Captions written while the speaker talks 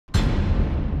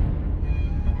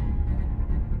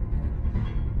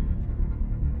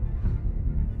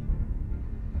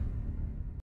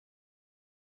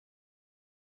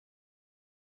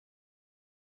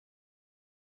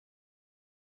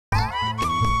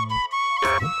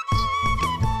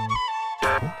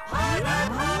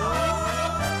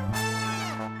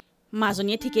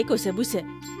মাজনীয়ে ঠিকেই কৈছে বুজিছে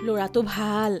ল'ৰাটো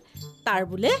ভাল তাৰ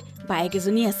বোলে বায়েক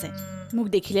এজনী আছে মোক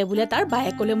দেখিলে বোলে তাৰ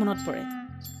বায়েকলে মনত পৰে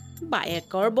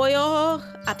বায়েকৰ বয়স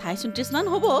 28-29 মান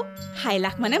হ'ব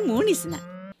হাইলাখ মানে মোৰ নিচিনা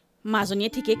মাজনীয়ে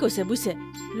ঠিকেই কৈছে বুজিছে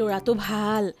ল'ৰাটো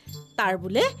ভাল তাৰ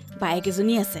বোলে বায়েক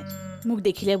এজনী আছে মোক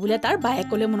দেখিলে বোলে তাৰ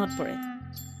বায়েকলে মনত পৰে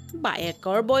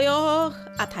বায়েকৰ বয়স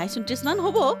 28-29 মান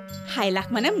হ'ব হাইলাখ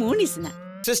মানে মোৰ নিচিনা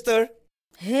সিস্টাৰ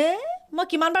হে মই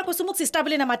কিমানবাৰ কৈছো মোক সিস্টাৰ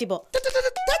বুলি নামাতিব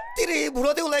তিৰে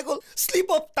ভুৰতে ওলাই গ'ল স্লিপ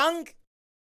অফ টাং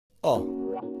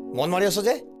মন মাৰি আছ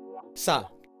যে চা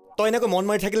তই এনেকৈ মন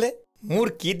মাৰি থাকিলে মোৰ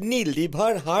কিডনি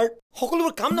লিভাৰ হাৰ্ট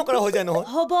সকলোবোৰ কাম নকৰা হৈ যায় নহয়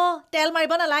হ'ব তেল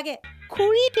মাৰিব নালাগে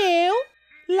খুৰীদেউ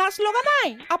লাজ লগা নাই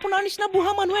আপোনাৰ নিচিনা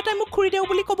বুঢ়া মানুহ এটাই মোক খুৰীদেউ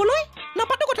বুলি ক'বলৈ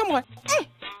নাপাতো কথা মই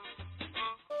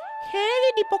হেৰি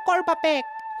দীপকৰ বাপেক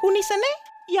শুনিছেনে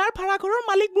ইয়াৰ ভাড়াঘৰৰ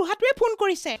মালিক বুঢ়াটোৱে ফোন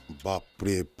কৰিছে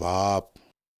বাপৰে বাপ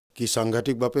কি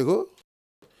সাংঘাতিক বাপে গো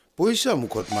পইচা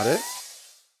মুখত মাৰে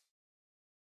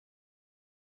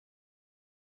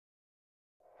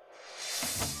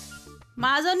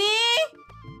মাজনী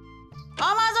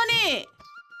মাজনী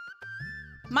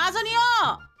মাজনী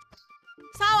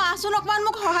চাও আচোন অকমান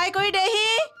মোক সহায় কৰি দেহি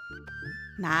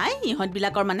নাই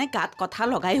ইহঁতবিলাকৰ মানে গাত কথা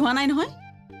লগাই হোৱা নাই নহয়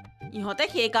ইহঁতে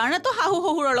সেইকাৰণেতো শাহু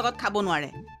শহুৰৰ লগত খাব নোৱাৰে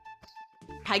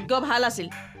ভাগ্য ভাল আছিল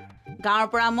গাঁৱৰ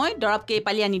পৰা মই দৰৱ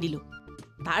কেইপালি আনি দিলোঁ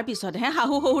তাৰপিছতহে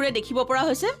শাহু শহুৰে দেখিব পৰা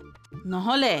হৈছে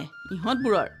নহ'লে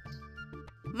ইহঁতবোৰৰ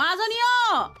মাজনী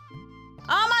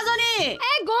মাজনী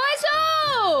গৈছো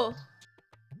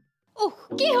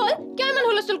কি হ'ল কিয় ইমান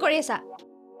হুলস্থুল কৰি আছা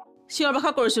চিঞৰ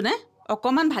বাখৰ কৰিছোঁ নে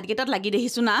অকণমান ভাতকেইটাত লাগি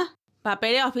দেখিছোঁ না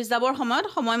বাপেৰে অফিচ যাবৰ সময়ত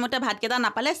সময়মতে ভাতকেইটা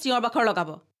নাপালে চিঞৰ বাখৰ লগাব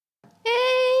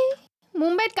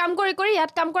মুম্বাইত কাম কৰি কৰি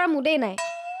ইয়াত কাম কৰা মুদেই নাই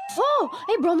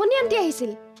এই ব্ৰহ্মণী আন্টি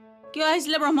আহিছিল কিয়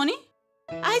আহিছিলে ব্ৰহ্মণী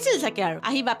আহিছিল চাগে আৰু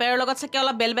আহি বাপেৰৰ লগত চাগে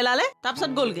অলপ বেল বেলালে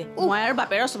তাৰপিছত গ'লগে মই আৰু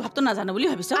বাপেৰৰ স্বভাৱটো নাজানো বুলি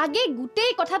ভাবিছোঁ আগে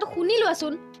গোটেই কথাটো শুনি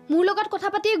লোৱাচোন মোৰ লগত কথা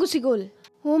পাতিয়ে গুচি গ'ল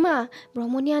মা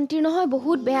ব্ৰহ্মণী আন্টিৰ নহয়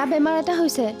বহুত বেয়া বেমাৰ এটা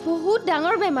হৈছে বহুত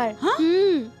ডাঙৰ বেমাৰ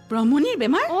ব্ৰহ্মণীৰ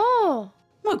বেমাৰ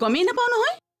মই গমেই নাপাওঁ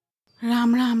নহয় ৰাম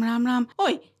ৰাম ৰাম ৰাম ঐ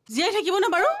জীয়াই থাকিব নে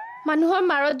বাৰু মানুহৰ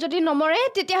মাৰত যদি নমৰে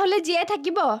তেতিয়াহ'লে জীয়াই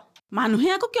থাকিব মানুহে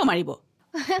আকৌ কিয় মাৰিব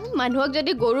মানুহক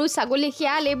যদি গৰু ছাগলী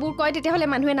শিয়াল এইবোৰ কয় তেতিয়াহ'লে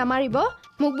মানুহে নামাৰিব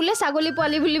মোক বোলে ছাগলী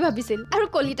পোৱালি বুলি ভাবিছিল আৰু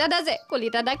কলিতা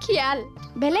দা শিয়াল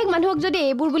বেলেগ মানুহক যদি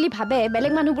এইবোৰ বুলি ভাবে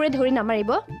বেলেগ মানুহবোৰে ধৰি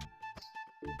নামাৰিব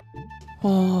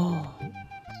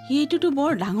এইটোতো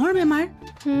বৰ ডাঙৰ বেমাৰ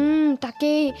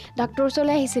তাকেই ডাক্তৰ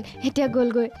ওচৰলৈ আহিছিল এতিয়া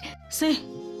গ'লগৈ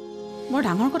বৰ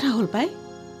ডাঙৰ কথা হ'ল পাই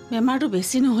বেমাৰটো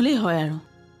বেছি নহ'লেই হয় আৰু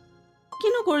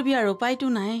কিনো কৰিবি আৰু উপায়টো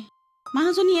নাই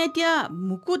মানুহজনীয়ে এতিয়া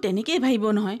মোকো তেনেকেই ভাবিব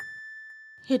নহয়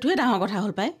সেইটোৱে ডাঙৰ কথা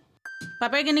হ'ল পাই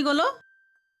বাপেৰ কেনি গ'ল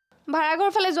ভাড়াঘৰ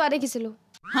ফালে যোৱা দেখিছিলোঁ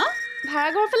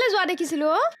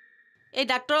এই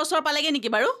ডাক্তৰৰ ওচৰ পালেগে নেকি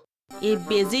বাৰু এই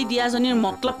বেজী দিয়াজনীৰ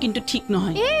মতলব কিন্তু ঠিক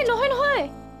নহয় নহয়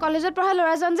কলেজত পঢ়া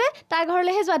ল'ৰাজন যে তাৰ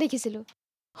ঘৰলৈহে যোৱা দেখিছিলোঁ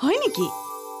হয় নেকি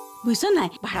বুজিছ নাই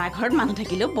ভাড়াঘৰত মানুহ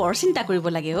থাকিলেও বৰ চিন্তা কৰিব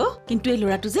লাগে কিন্তু এই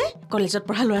ল'ৰাটো যে কলেজত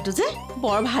পঢ়া ল'ৰাটো যে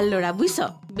বৰ ভাল ল'ৰা বুজিছ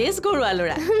বেছ গৰুৱা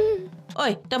ল'ৰা ঐ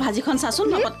তই ভাজিখন চাচোন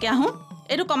নপতকে আহোঁ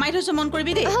এইটো কমাই থৈছো মন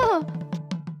কৰিবি দেই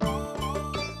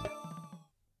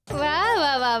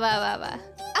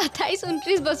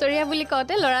 28-29 বছৰীয়া বুলি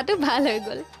কওঁতে ল'ৰাটো ভাল হৈ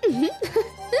গ'ল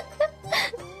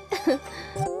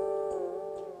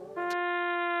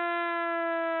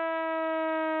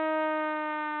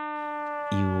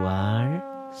You are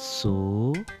so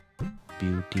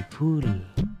beautiful.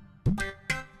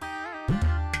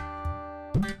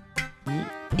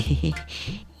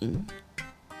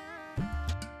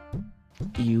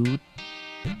 You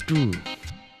too.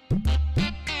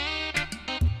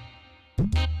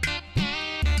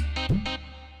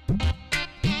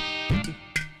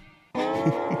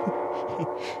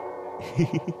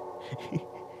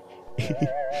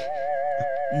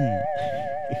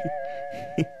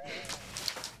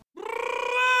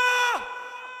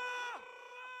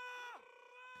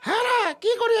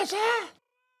 কি কৰি আছা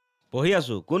পঢ়ি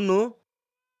আছো কোননো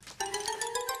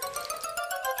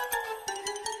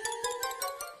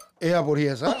এয়া পঢ়ি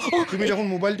আছা তুমি দেখোন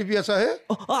মোবাইল টিপি আছা হে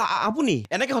আপুনি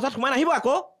এনেকে হঠাৎ সোমাই আহিব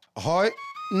আকৌ হয়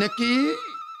নেকি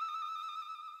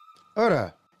অৰা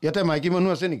ইয়াতে মাইকী মানুহ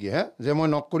আছে নেকি হে যে মই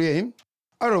নক কৰি আহিম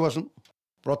আৰু ৰ'বাচোন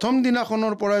প্ৰথম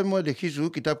দিনাখনৰ পৰাই মই দেখিছোঁ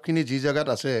কিতাপখিনি যি জাগাত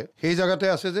আছে সেই জাগাতে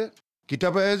আছে যে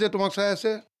কিতাপেহে যে তোমাক চাই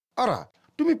আছে অৰা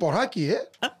তুমি পঢ়া কি হে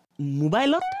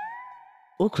মোবাইলত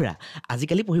খুৰা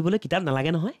আজিকালি পঢ়িবলৈ কিতাপ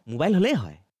নালাগে নহয় মোবাইল হ'লেই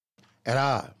হয় এৰা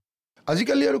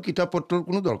আজিকালি আৰু কিতাপ পত্ৰৰ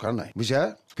কোনো দৰকাৰ নাই বুজিছা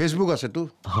ফেচবুক আছেতো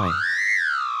হয়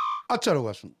আচ্ছা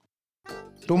ৰ'বাচোন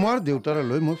তোমাৰ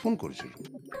দেউতাৰলৈ মই ফোন কৰিছিলোঁ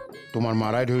তোমাৰ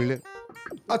মাৰাই ধৰিলে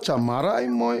আচ্ছা মাৰাই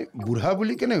মই বুঢ়া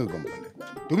বুলি কেনেকৈ গম পালে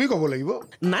তুমি ক'ব লাগিব।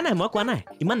 নাই নাই মই কোৱা নাই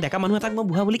ইমান ডেকা মানুহ এটাক মই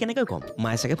বুঢ়া বুলি কেনেকৈ ক'ম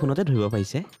মায়ে চাগে ফোনতে ধৰিব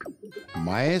পাৰিছে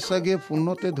মায়ে চাগে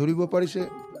ফোনতে ধৰিব পাৰিছে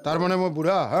তাৰমানে মই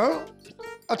বুঢ়া হা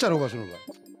আচ্ছা ৰ'বাচোন ৰ'বা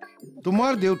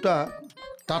তোমাৰ দেউতা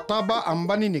টাটা বা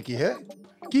আম্বানী নেকি হে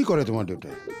কি কৰে তোমাৰ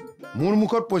দেউতাই মোৰ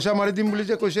মুখত পইচা মাৰি দিম বুলি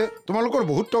যে কৈছে তোমালোকৰ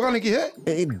বহুত টকা নেকি হে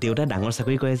এই দেউতাই ডাঙৰ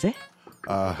চাকৰি কৰে যে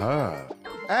আহা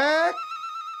এক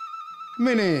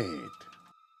মিনিট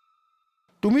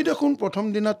তুমি দেখোন প্ৰথম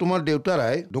দিনা তোমাৰ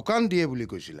দেউতাৰাই দোকান দিয়ে বুলি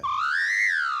কৈছিলা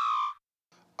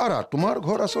আৰা তোমাৰ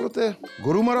ঘৰ আচলতে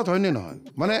গৰুমাৰাত হয়নে নহয়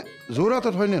মানে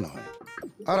যোৰহাটত হয়নে নহয়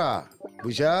আৰা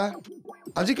বুইছা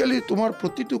আজিকালি তোমাৰ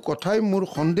প্ৰতিটো কথাই মোৰ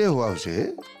সন্দেহ হোৱা হৈছে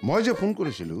মই যে ফোন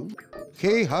কৰিছিলো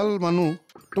সেই হাল মানুহ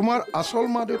তোমাৰ আচল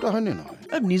মা দেউতা হয়নে নহয়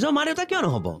নিজৰ মা দেউতা কিয়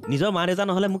নহ'ব নিজৰ মা দেউতা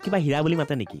নহ'লে মোক কিবা হীৰা বুলি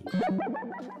মাতে নেকি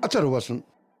আচ্ছা ৰ'বাচোন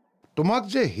তোমাক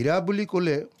যে হীৰা বুলি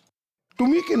ক'লে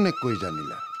তুমি কেনেকৈ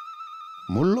জানিলা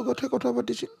মোৰ লগতহে কথা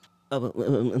পাতিছিল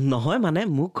নহয় মানে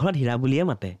মোক ঘৰত হীৰা বুলিয়ে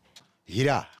মাতে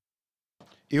হীৰা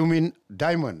ইউ মিন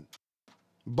ডায়মণ্ড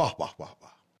বাহ বাহ বাহ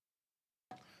বাহ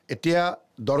এতিয়া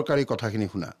দৰকাৰী কথাখিনি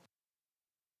শুনা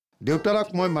দেউতাৰাক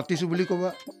মই মাতিছোঁ বুলি ক'বা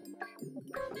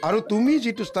আৰু তুমি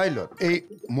যিটো ষ্টাইলত এই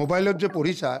মোবাইলত যে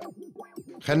পঢ়িছা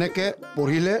সেনেকে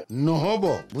পঢ়িলে নহ'ব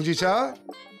বুজিছা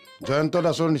জয়ন্ত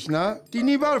দাসৰ নিচিনা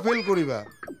 3 বাৰ ফেইল কৰিবা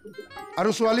আৰু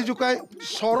ছোৱালী জোকাই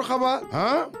চৰ খাবা হা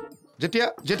যেতিয়া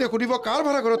যেতিয়া সুধিব কাৰ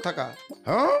ভাড়া ঘৰত থাকা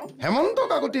হা হেমন্ত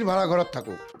কাকতিৰ ভাড়া ঘৰত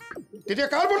থাকো তেতিয়া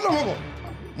কাৰ বদনাম হ'ব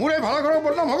মোৰ এই ভাড়া ঘৰৰ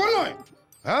বদনাম হ'ব নহয়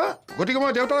হা গতিকে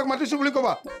মই দেউতাক মাতিছোঁ বুলি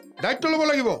ক'বা দায়িত্ব ল'ব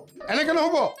লাগিব এনেকে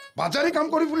নহ'ব বাজাৰী কাম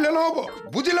কৰি ফুৰিলে নহ'ব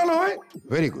বুজিলা নহয়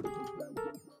ভেৰি গুড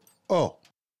অ'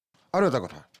 আৰু এটা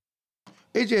কথা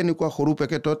এই যে এনেকুৱা সৰু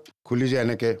পেকেটত খুলি যে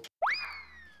এনেকে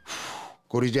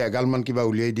কৰি যে এগালমান কিবা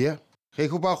উলিয়াই দিয়া সেই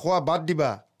সোপা খোৱা বাদ দিবা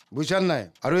বুজিছা নাই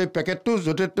আৰু এই পেকেটটো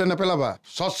য'তে ত'তে নেপেলাবা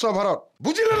স্বচ্ছ ভাৰত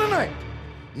বুজিলা নে নাই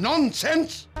ননচেন্স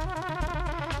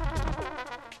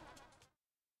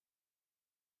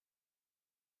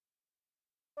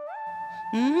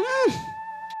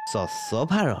স্বচ্ছ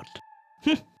ভাৰত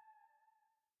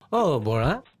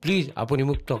বৰা প্লিজ আপুনি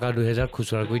মোক টকা 2000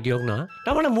 খুচুৰা কৰি দিয়ক না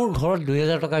তাৰমানে মোৰ ঘৰত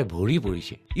 2000 টকাই ভৰি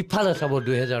পৰিছে ইফালে চাব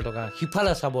 2000 টকা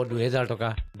সিফালে চাব 2000 টকা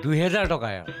 2000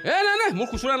 টকাই আৰু নাই নাই মোৰ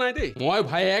খুচুৰা নাই দেই মই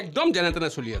ভাই একদম যেনে তেনে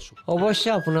চলি আছো অৱশ্যে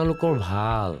আপোনালোকৰ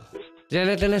ভাল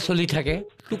যেনে তেনে চলি থাকে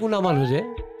টুকুনা মানুহ যে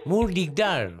মোৰ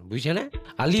দিগদাৰ বুজিছেনে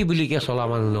আলি বুলিকে চলা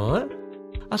মানুহ নহয়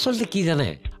আচলতে কি জানে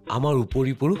আমাৰ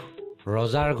উপৰি পুৰুষ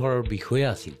ৰজাৰ ঘৰৰ বিষয়া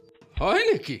আছিল হয়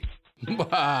নেকি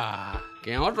বাহ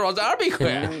কেৱত ৰজাৰ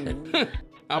বিষয়া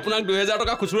আপোনাক 2000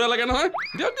 টকা খুচুৰা লাগে নহয়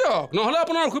দিয়ক দিয়ক নহ'লে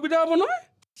আপোনাৰ অসুবিধা হ'ব নহয়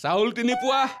চাউল 3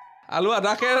 পোৱা আলু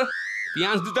আধা খেৰ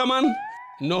পিঁয়াজ 2টামান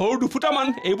নহৰু 2 ফুটামান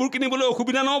এইবোৰ কিনিবলৈ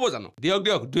অসুবিধা নহ'ব জানো দিয়ক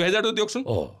দিয়ক 2000টো দিয়কচোন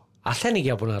আছে নেকি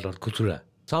আপোনাৰ হাতত খুচুৰা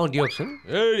চাওঁ দিয়কচোন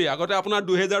এই আগতে আপোনাৰ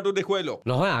 2000টো দেখুৱাই লওক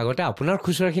নহয় আগতে আপোনাৰ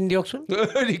খুচুৰাখিনি দিয়কচোন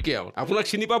আপোনাক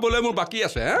চিনি পাবলৈ মোৰ বাকী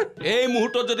আছে এই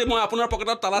মুহূৰ্তত যদি মই আপোনাৰ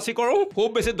পকেটত তালাচী কৰোঁ খুব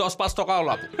বেছি 10-5 টকা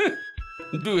ওলাব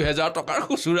 2000 টকাৰ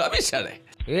খুচুৰা বিচাৰে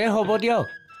হ'ব দিয়ক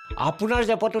আপোনাৰ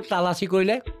জেপটো তালাচী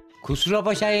কৰিলে খুচুৰা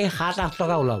পইচা এই 7-8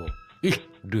 টকা ওলাব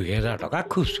 2000 টকা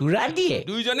খুচুৰা দিয়ে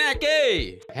দুইজনে একেই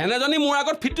হেনেজনী মোৰ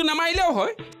আগত ফিটটো নামাৰিলেও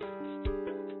হয়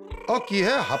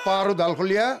কিহে হাপা আৰু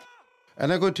ডালখলীয়া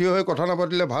এনেকৈ থিয় হৈ কথা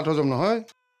নাপাতিলে ভাত হজম নহয়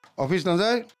অফিচ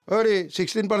নাযায়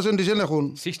 16% দিছে দেখোন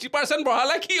 60%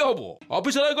 বঢ়ালে কি হ'ব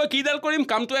অফিচলৈ গৈ কিডাল কৰিম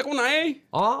কামটো একো নাই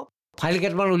ফাইল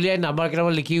কেইটামান উলিয়াই নাম্বাৰ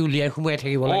কেইটামান লিখি উলিয়াই সোমাই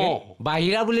থাকিব লাগে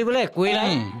বাহিৰা বুলিবলৈ একোৱেই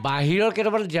নাই বাহিৰৰ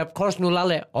কেইটামান জেপ খৰচ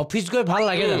নোলালে অফিচ গৈ ভাল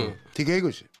লাগে জানো ঠিকেই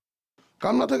কৈছে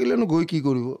কাম নাথাকিলেনো গৈ কি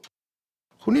কৰিব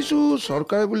শুনিছোঁ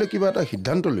চৰকাৰে বোলে কিবা এটা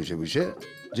সিদ্ধান্ত লৈছে বুজিছে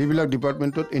যিবিলাক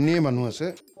ডিপাৰ্টমেণ্টত এনেই মানুহ আছে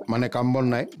মানে কাম বন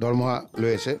নাই দৰমহা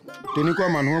লৈ আছে তেনেকুৱা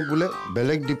মানুহক বোলে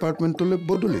বেলেগ ডিপাৰ্টমেণ্টলৈ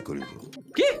বদলি কৰিব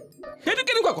কি সেইটো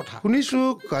কেনেকুৱা কথা শুনিছোঁ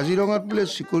কাজিৰঙাত বোলে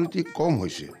চিকিউৰিটি কম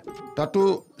হৈছে তাতো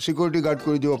চিকিউৰিটি গাৰ্ড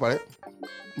কৰি দিব পাৰে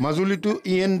মাজুলীটো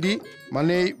END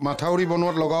মানে মাথাউৰি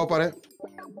বনোৱাত লগাব পাৰে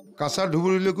কাছাৰ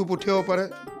ধুবুৰীলৈকো পঠিয়াব পাৰে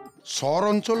চৰ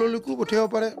অঞ্চললৈকো পঠিয়াব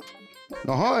পাৰে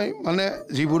নহয় মানে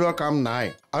যিবোৰৰ কাম নাই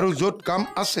আৰু য'ত কাম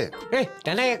আছে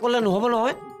তেনেকৈ ক'লে নহ'ব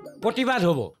নহয় প্ৰতিবাদ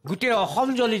হ'ব গোটেই অসম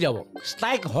জ্বলি যাব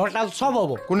ষ্ট্ৰাইক হৰতাল চব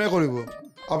হ'ব কোনে কৰিব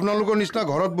আপোনালোকৰ নিচিনা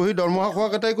ঘৰত বহি দৰমহা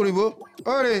খোৱাকেইটাই কৰিব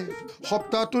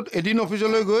সপ্তাহটোত এদিন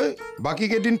অফিচলৈ গৈ বাকী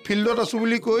কেইদিন ফিল্ডত আছোঁ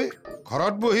বুলি কৈ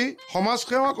ঘৰত বহি সমাজ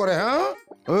সেৱা কৰে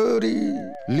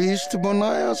লিষ্ট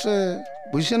বনাই আছে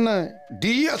বুজিছে নাই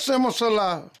দি আছে মছলা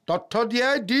তথ্য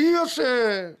দিয়াই দি আছে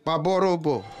পাব ৰ'ব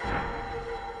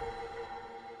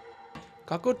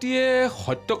কাকতিয়ে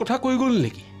সত্য কথা কৈ গ'ল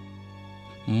নেকি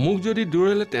মোক যদি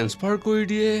দূৰলৈ ট্ৰেন্সফাৰ কৰি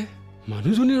দিয়ে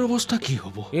মানুহজনীৰ অৱস্থা কি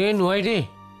হ'ব নোৱাৰি দেই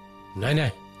নাই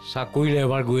নাই চাকৰিলে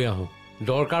এবাৰ গৈ আহোঁ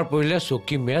দৰকাৰ পৰিলে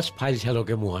চকী মেচ ফাইল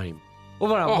চালকে মোহাৰিম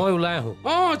মই ওলাই আহোঁ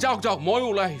যাওক যাওক মই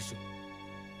ওলাই আহিছোঁ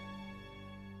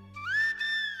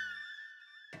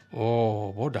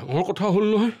বৰ ডাঙৰ কথা হ'ল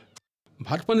নহয়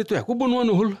ভাত পানীটো একো বনোৱা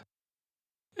নহ'ল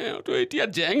এওঁতো এতিয়া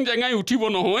জেং জেঙাই উঠিব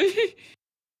নহয়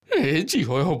এই যি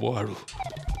হয় হ'ব আৰু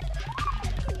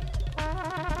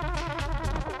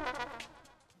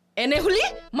এনে হলি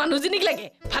মানুহজনীক লাগে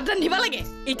ভাত ৰান্ধিব লাগে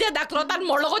এতিয়া ডাক্তৰ তাত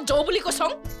মোৰ লগত যাওঁ বুলি কৈছং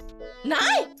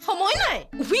নাই সময় নাই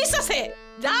অফিচ আছে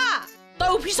যা তই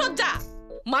অফিচত যা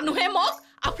মানুহে মোক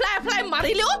আফলাই আফলাই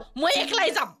মাৰিলেও মই একলাই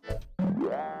যাম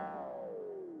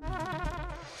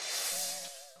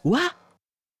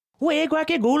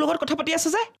এইগৰাকীয়ে গৰুৰ লগত কথা পাতি আছে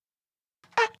যে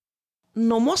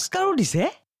নমস্কাৰো দিছে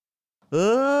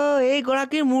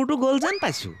এইগৰাকীৰ মূৰটো গ'ল যেন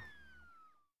পাইছো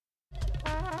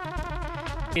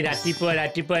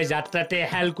ৰাতিপুৱাই যাত্ৰাতে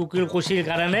হেল কুকিৰ কুচিৰ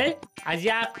কাৰণে আজি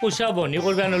পইচা বনি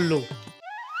কৰিব নললো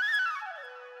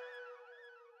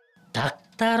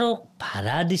ডাক্তাৰক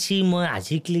ভাড়া দিছি মই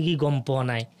আজিকলৈকে গম পোৱা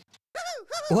নাই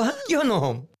কিয়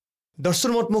নহম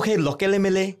দৰ্শনমত মোক সেই লোকেল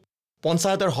MLA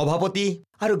পঞ্চায়তৰ সভাপতি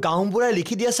আৰু গাঁওবুঢ়াই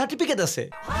লিখি দিয়া চাৰ্টিফিকেট আছে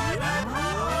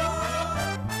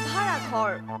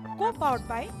ভাড়াঘৰ co-powered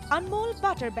by Anmol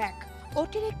Butter Bag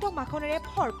অতিৰিক্ত মাখনেৰে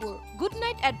ভৰপুৰ good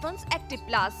night advance active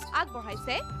plus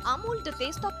আগবঢ়াইছে Amul the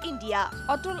taste of India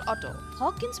Atal auto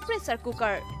Hawkins pressure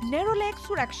cooker Nerolac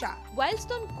সুৰক্ষা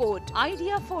Wild Stone code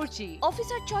idea 4G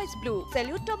officer choice blue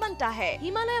salute টমান্টাহে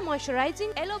Himalaya moisturising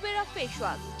aloe vera face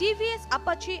wash TVS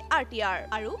Apache RTR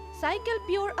আৰু cycle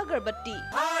পিয়ৰ আগৰবত্তি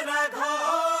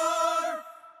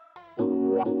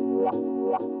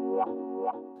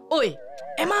ঐ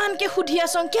এমানকে সুধি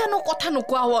আছং কিয়নো কথা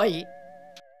নোকোৱা হয়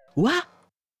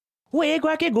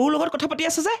এইগৰাকীয়ে গৰুৰ লগত কথা পাতি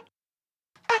আছে যে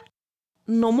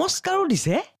নমস্কাৰো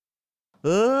দিছে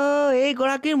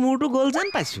এইগৰাকীৰ মূৰটো গ'ল যেন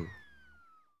পাইছো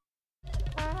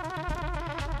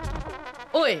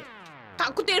ঐ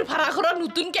কাকুতিৰ ভাড়াঘৰত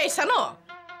নতুনকে আহিছা ন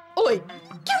ঐ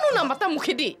কিয়নো নামাতা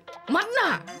মুখেদি মাত না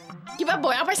কিবা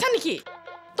বয়া পাইছা নেকি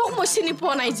তোক মই চিনি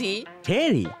পোৱা নাই যি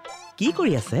হেৰি কি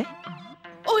কৰি আছে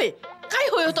ঐ কাই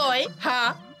হৈ তই হা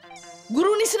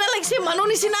গুৰু নিচিনা লাগিছে মানুহ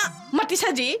নিচিনা মাতিছা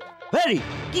যি হেৰি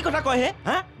কি কথা কয় হে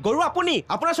গৰু আপুনি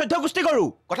আপোনাৰ 14 গোষ্ঠী গৰু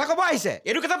কথা কব আহিছে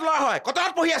এডুকেটেড ল'ৰা হয়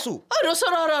কটাত পঢ়ি আছো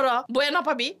বয়া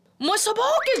নাপাবি মই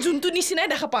সবকে যোনটো নিচিনাই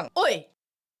দেখা পাং ঐ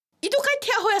ইটো কাই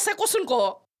থিয়া হৈ আছে কচোন ক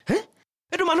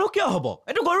এইটো মানুহ কিয় হ'ব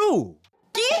এইটো গৰু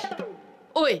কি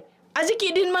ঐ আজি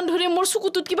কেইদিনমান ধৰি মোৰ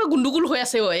চকুটোত কিবা গুণ্ডুগুল হৈ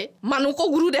আছে ঐ মানুহকো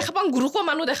গুৰু দেখা পাং গুৰুকো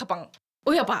মানুহ দেখা পাং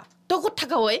ঐ আপা তই ক'ত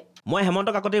থাকা ঐ মই হেমন্ত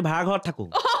কাকতিৰ ভাড়া ঘৰত থাকো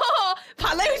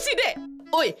ভালে হৈছে দে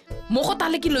ঐ মোক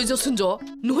তালে কি লৈ যাওঁচোন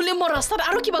নহ'লে মোৰ ৰাস্তাত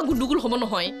আৰু কিবা গুণ্ডুগুল হ'ব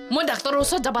নহয় মই ডাক্তৰৰ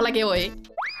ওচৰত যাব লাগে ঐ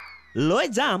লৈ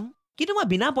যাম কিন্তু মই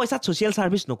বিনা পইচাত ছ'চিয়েল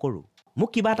ছাৰ্ভিচ নকৰো মোক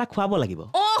কিবা এটা খুৱাব লাগিব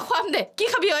খুৱাম দে কি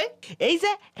খাবি ঐ এই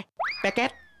যে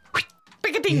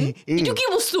পেকেটিং এইটো কি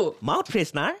বস্তু মাউথ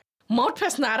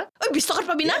ফ্ৰেছনাৰ ঐ 20 টকাত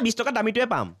পাবি না 20 টকা দামীটোৱে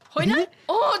পাম হয় না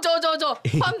য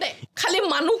পাম দে খালি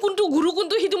মানুহ কোনটো গুৰু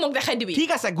কোনটো হিটো মোক দেখাই দিবি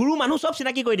ঠিক আছে গুৰু মানুহ সব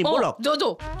চিনাকি কৰি দিম বলক য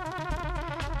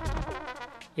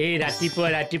এই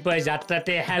ৰাতিপুৱাই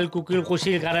যাত্ৰাতে হেল কুকিৰ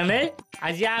কুচিৰ কাৰণে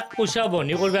আজি পইচা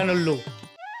বনি কৰিব নললো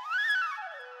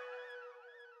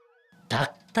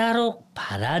ডাক্তাৰক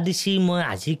ভাড়া দিছি মই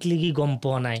আজিকলৈকে গম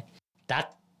পোৱা নাই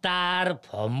ডাক্তাৰ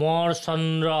ভমৰ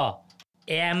চন্দ্ৰ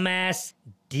MS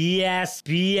DS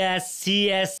BS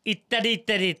CS ইত্যাদি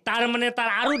তাৰ মানে তাৰ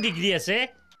আৰু ডিগ্ৰী আছে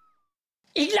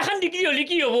এইগিলাখান ডিগ্ৰী হলে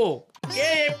কি হ'ব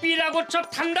এই এপিৰ আগত চব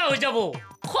ঠাণ্ডা হৈ যাব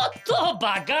কত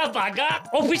বাগা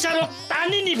অফিচাৰক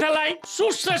টানি নি পেলাই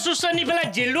চুচা নি পেলাই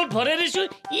জেলত ভৰাই দিছো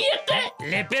ইয়াতে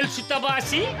লেবেল চুটাব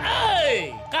আছি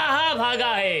কাহা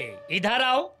ভাগা হে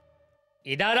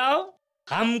ইধাৰ आओ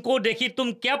हमको देखी तुम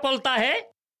क्या पलता है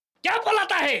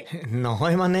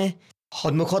নহয় মানে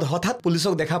সন্মুখত হঠাৎ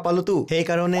পুলিচক দেখা পালোতো সেই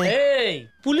কাৰণে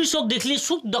পুলিচক দেখলি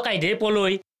চুক ডকাই দে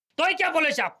পলৈ তই কিয়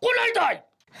পলাইছা কোলাই তই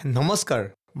নমস্কাৰ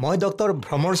মই ডক্টৰ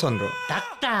ভ্ৰমৰ চন্দ্ৰ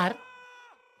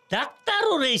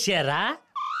ডাক্তাৰো ৰেইছেৰা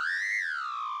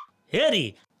হেৰি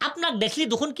আপোনাক দেখলি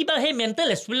দেখোন কিবা সেই মেণ্টেল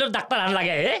হস্পিটেলৰ ডাক্তাৰ আন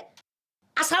লাগে হে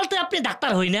আচলতে আপুনি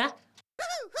ডাক্তাৰ হয় না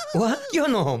কিয়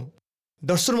নহম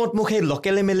দৰ্শনমত মোক সেই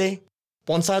লোকেল MLA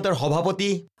পঞ্চায়তৰ সভাপতি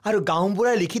আৰু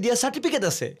গাঁওবুঢ়াই লিখি দিয়া চাৰ্টিফিকেট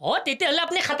আছে তেতিয়াহ'লে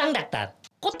আপুনি খাটাং ডাক্তাৰ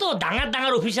কত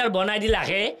ডাঙৰ অফিচাৰ বনাই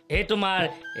দিলাহে এই তোমাৰ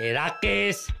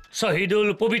ৰাকেশ শহীদুল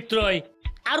পবিত্ৰই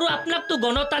আৰু আপোনাকতো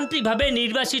গণতান্ত্ৰিকভাৱে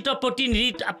নিৰ্বাচিত প্ৰতিনিধি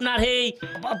আপোনাৰ সেই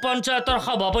পঞ্চায়তৰ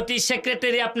সভাপতি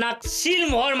সেক্ৰেটাৰী আপোনাক চিল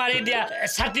মোহৰ মাৰি দিয়া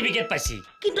চাৰ্টিফিকেট পাইছি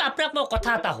কিন্তু আপোনাক মই কথা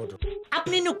এটা সুধো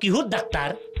আপুনিনো কিহত ডাক্তাৰ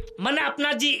মানে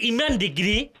আপোনাৰ যি ইমান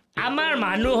ডিগ্ৰী আমাৰ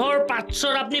মানুহৰ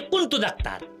পাছৰ আপুনি কোনটো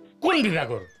ডাক্তাৰ কোন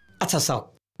বিভাগৰ আচ্ছা চাওক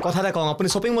কথা এটা কওঁ আপুনি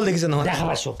শ্বপিং মল দেখিছে নহয় দেখা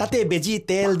পাইছো তাতে বেজি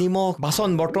তেল নিমখ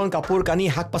বাচন বৰ্তন কাপোৰ কানি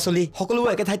শাক পাচলি সকলোবোৰ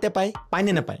একে ঠাইতে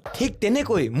পায়নে নাপায় ঠিক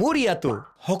তেনেকৈ মোৰ ইয়াতো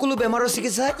সকলো বেমাৰৰ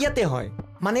চিকিৎসা ইয়াতে হয়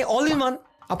মানে অল ইন ওৱান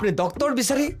আপুনি ডক্তৰ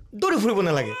বিচাৰি দৌৰি ফুৰিব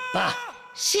নালাগে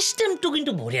সিস্টেমটো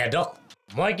কিন্তু বঢ়িয়া দক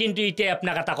মই কিন্তু এতিয়া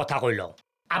আপোনাক এটা কথা কৈ লওঁ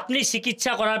আপুনি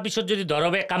চিকিৎসা কৰাৰ পিছত যদি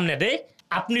দৰৱে কাম নেদে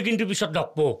আপুনি কিন্তু পিছত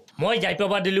নকব মই যাই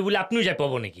পাবা দিলো বুলি আপুনিও যাই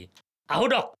পাব নেকি আহো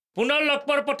দক পুনৰ লগ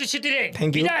পোৱাৰ প্ৰতিশ্ৰুতিৰে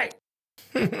বিদায়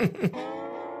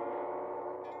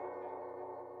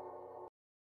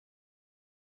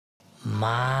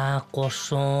মা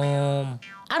কসম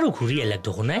আৰু ঘূৰি আহিলে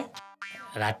দেখোন নাই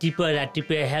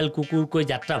ৰাতিপুৱাই হেল কুকুৰ কৈ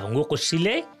যাত্ৰা ভংগ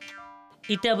কৰিছিলে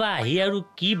ইটাবা আহি আৰু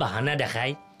কি বাহানা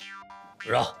দেখাই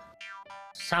ৰহ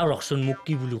চাও ৰকচোন মোক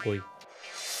কি বুলি কৈ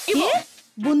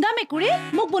বুন্দা মেকুৰী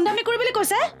মোক বুন্দা মেকুৰী বুলি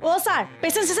কৈছে অ ছাৰ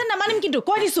পেচেণ্ট নামানিম কিন্তু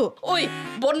কৈ দিছো ঐ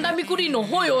বন্দা মেকুৰী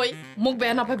নহয় ঐ মোক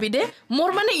বেয়া নাপাবি দে মোৰ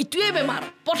মানে ইটোৱে বেমাৰ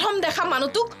প্ৰথম দেখা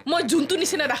মানুহটোক মই যোনটো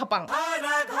নিচিনা দেখা পাওঁ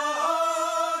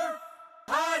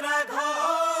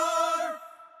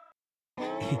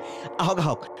আহক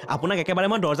আহক আপোনাক একেবাৰে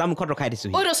মই দৰ্জা মুখত ৰখাই দিছো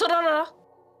ঐ ৰচৰা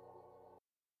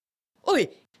ঐ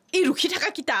এই ৰুখি থকা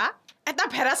কিটা এটা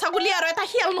ভেড়া ছাগলী আৰু এটা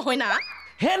শিয়াল নহয় না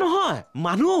হে নহয়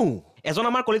মানুহ এজন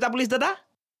আমাৰ কলিতা পুলিচ দাদা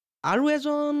আৰু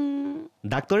এজন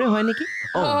ডাক্তৰে হয় নেকি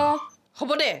হ'ব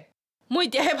দে মই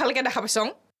এতিয়াহে ভালকে দেখা পাইছং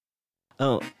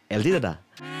এল জি দাদা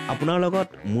আপোনাৰ লগত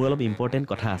মোৰ অলপ ইম্পৰ্টেণ্ট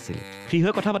কথা আছিল ফ্ৰী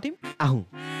হৈ কথা পাতিম আহোঁ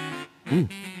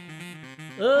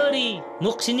অৰি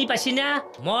মোক চিনি পাইছি না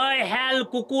মই হেল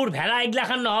কুকুৰ ভেড়া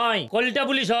এইগিলাখান নহয় কলিতা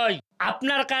পুলিচ হয়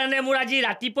আপনাৰ কাৰণে মোৰ আজি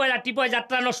ৰাতিপুৱাই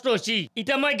যাত্ৰা নষ্ট হৈছে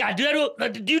এতিয়া মই গাধু আৰু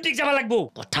ডিউটিক যাব লাগিব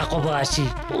কথা কব আছে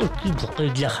কি ভকে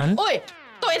এইগিলাখান ঐ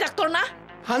তই ডাক্তৰ না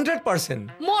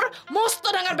 100% মোৰ মস্ত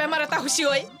ডাঙৰ বেমাৰ এটা হৈছে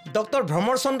ঐ ডক্টৰ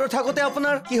ভ্ৰমৰ চন্দ্ৰ থাকোতে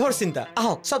আপোনাৰ কিহৰ চিন্তা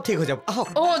আহক সব ঠিক হৈ যাব আহক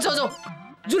যা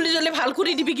জলদি ভাল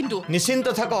কৰি দিবি কিন্তু নিশ্চিন্ত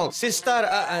থাকক সিস্টাৰ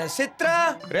চিত্ৰা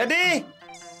ৰেডি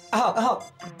আহক আহক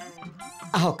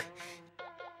আহক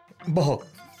বহক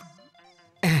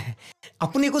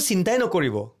আপুনি একো চিন্তাই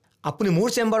নকৰিব আপুনি মোৰ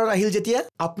চেম্বাৰত আহিল যেতিয়া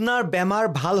আপোনাৰ বেমাৰ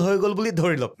ভাল হৈ গল বুলি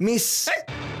ধৰি লওক মিছ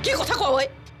কি কথা কয়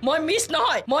মই মিছ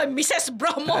নহয় মই মিছেছ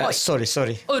ব্ৰহ্ম হয়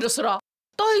সৰি ঐ ৰচৰা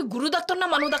তই গুৰু ডাক্তৰ না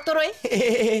মানুহ ডাক্তৰ হয়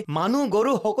মানুহ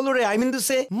গৰু সকলোৰে I mean to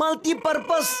say multi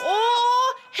পাৰপাস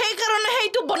সেই কাৰণে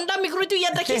সেইটো বন্দা মেকুৰীটো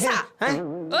ইয়াত ৰাখিছা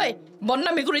ঐ বন্দা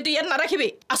মেকুৰীটো ইয়াত নাৰাখিবি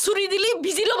আচুৰি দিলি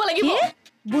ভিজি ল'ব লাগিব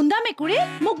বুন্দা মেকুৰী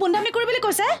মোক বুন্দা মেকুৰী বুলি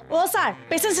কৈছে অ ছাৰ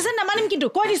পেচেণ্ট নামানিম কিন্তু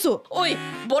কৈ দিছো ঐ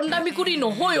বন্দা মেকুৰী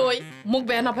নহয় ঐ মোক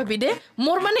বেয়া নাপাবি দে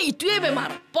মোৰ মানে ইটোৱে বেমাৰ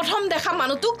প্ৰথম দেখা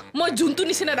মানুহটোক মই যোনটো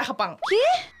নিচিনা দেখা পাওঁ কি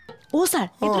অ ছাৰ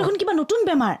এইটো দেখোন কিবা নতুন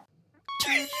বেমাৰ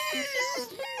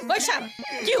ঐ ছাৰ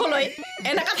কি হ'ল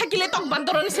এনেকা থাকিলে তক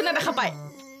বান্দৰৰ নিচিনা দেখা পায়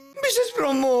বিশেষ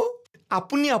ব্ৰহ্ম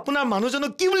আপুনি আপোনাৰ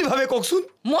মানুহজনক কি বুলি ভাবে কওকচোন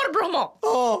মোৰ ব্ৰহ্ম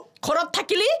ঘৰত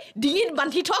থাকিলে ডিঙিত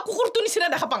বান্ধি থোৱা কুকুৰটো নিচিনা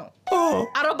দেখা পাওঁ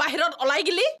আৰু বাহিৰত ওলাই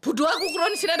গেলি ভুটুৱা কুকুৰৰ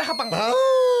নিচিনা দেখা পাওঁ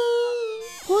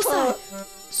অ ছাৰ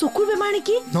চকুৰ বেমাৰ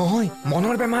নেকি নহয়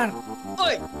মনৰ বেমাৰ ঐ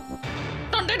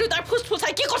তন্তে দুটাই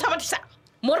ফুসফুসাই কি কথা পাতিছা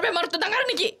মোৰ বেমাৰটো ডাঙৰ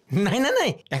নেকি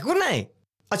নাই একো নাই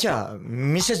আচ্ছা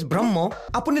মিসেস ব্ৰহ্ম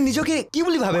আপুনি নিজকে কি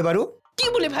বুলি ভাবে বাৰু কি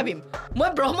বুলি ভাবিম মই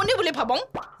ব্ৰহ্মণী বুলি ভাবং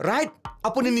ৰাইট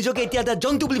আপুনি নিজকে এতিয়া এটা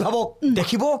জন্তু বুলি ভাবক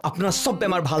দেখিব আপোনাৰ সব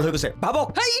বেমাৰ ভাল হৈ গৈছে ভাবক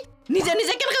হেই নিজে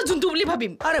কেনেকা জন্তু বুলি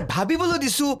ভাবিম আৰে ভাবিবলৈ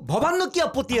দিছো ভবান্ন কি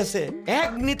আপত্তি আছে এক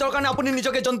মিনিটৰ কাৰণে আপুনি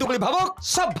নিজকে জন্তু বুলি ভাবক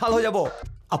সব ভাল হৈ যাব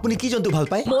আপুনি কি জন্তু ভাল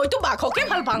পায় মইতো বাঘকে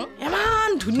ভাল পাং ইমান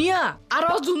ধুনীয়া আৰু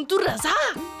জন্তু ৰাজা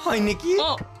হয় নেকি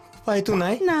পাইতো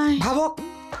নাই ভাবক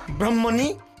ব্ৰহ্মণী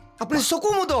আপুনি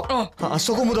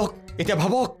চকু মুদক এতিয়া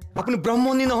ভাবক আপুনি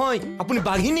ব্ৰহ্মণী নহয় আপুনি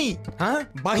বাঘিনী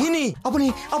বাঘিনী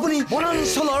আপুনি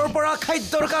বনাঞ্চলৰ পৰা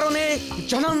খাদ্যৰ কাৰণে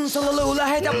জনাঞ্চললৈ ওলাই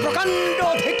এটা প্ৰকাণ্ড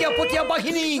ঢেকীয়া পতীয়া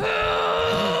বাঘিনী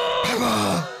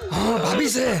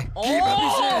ভাবিছে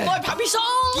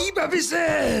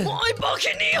মই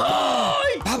বাঘিনী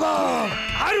হয় ভাবা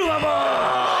আৰু ভাবা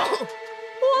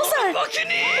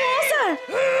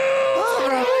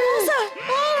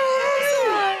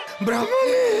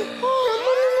ব্ৰহ্মণী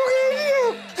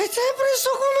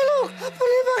চকু মেলক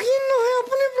আপুনি বাঘিন নহয়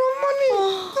আপুনি ব্ৰহ্মণী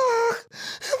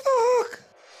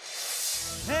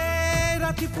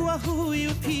ৰাতিপুৱা শুই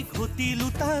উঠি ঘটি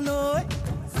লুটালৈ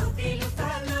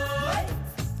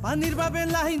পানীৰ বাবে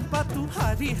লাইন পাতো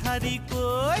হাৰি হাৰি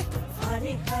কৈ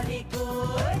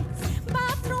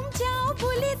বাথৰুম যাওঁ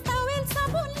বুলি টাৱেল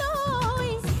চাবলৈ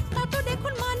তাতো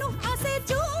দেখোন মানুহ আছে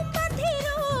জুম বান্ধি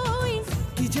ৰৈ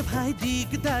কি যে ভাই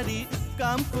দিগদাৰি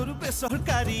কাম কৰো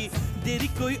বেচৰকাৰী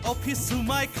দেৰিকৈ অফিচ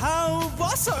সোমাই খাওঁ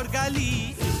বছৰ গালি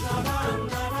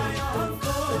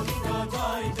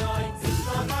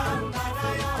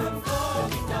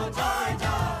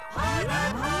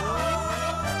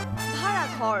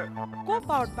ভাড়াঘৰ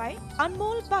Co-powered by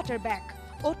Anmol Butter Bag,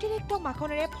 অতিৰিক্ত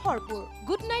মাখনেৰে ভৰপূৰ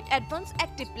good night advance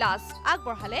active plus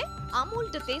আগবঢ়ালে Amul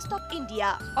the taste of India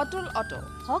Atal auto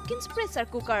Hawkins pressure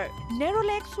cooker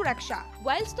Nerolac সুৰক্ষা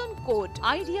Wild Stone code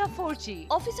idea 4G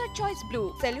officer choice blue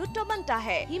salute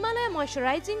বান্তাহে Himalaya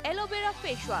moisturising aloe vera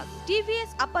face wash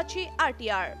TVS Apache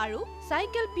RTR আৰু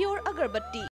cycle পিয়ৰ আগৰবত্তি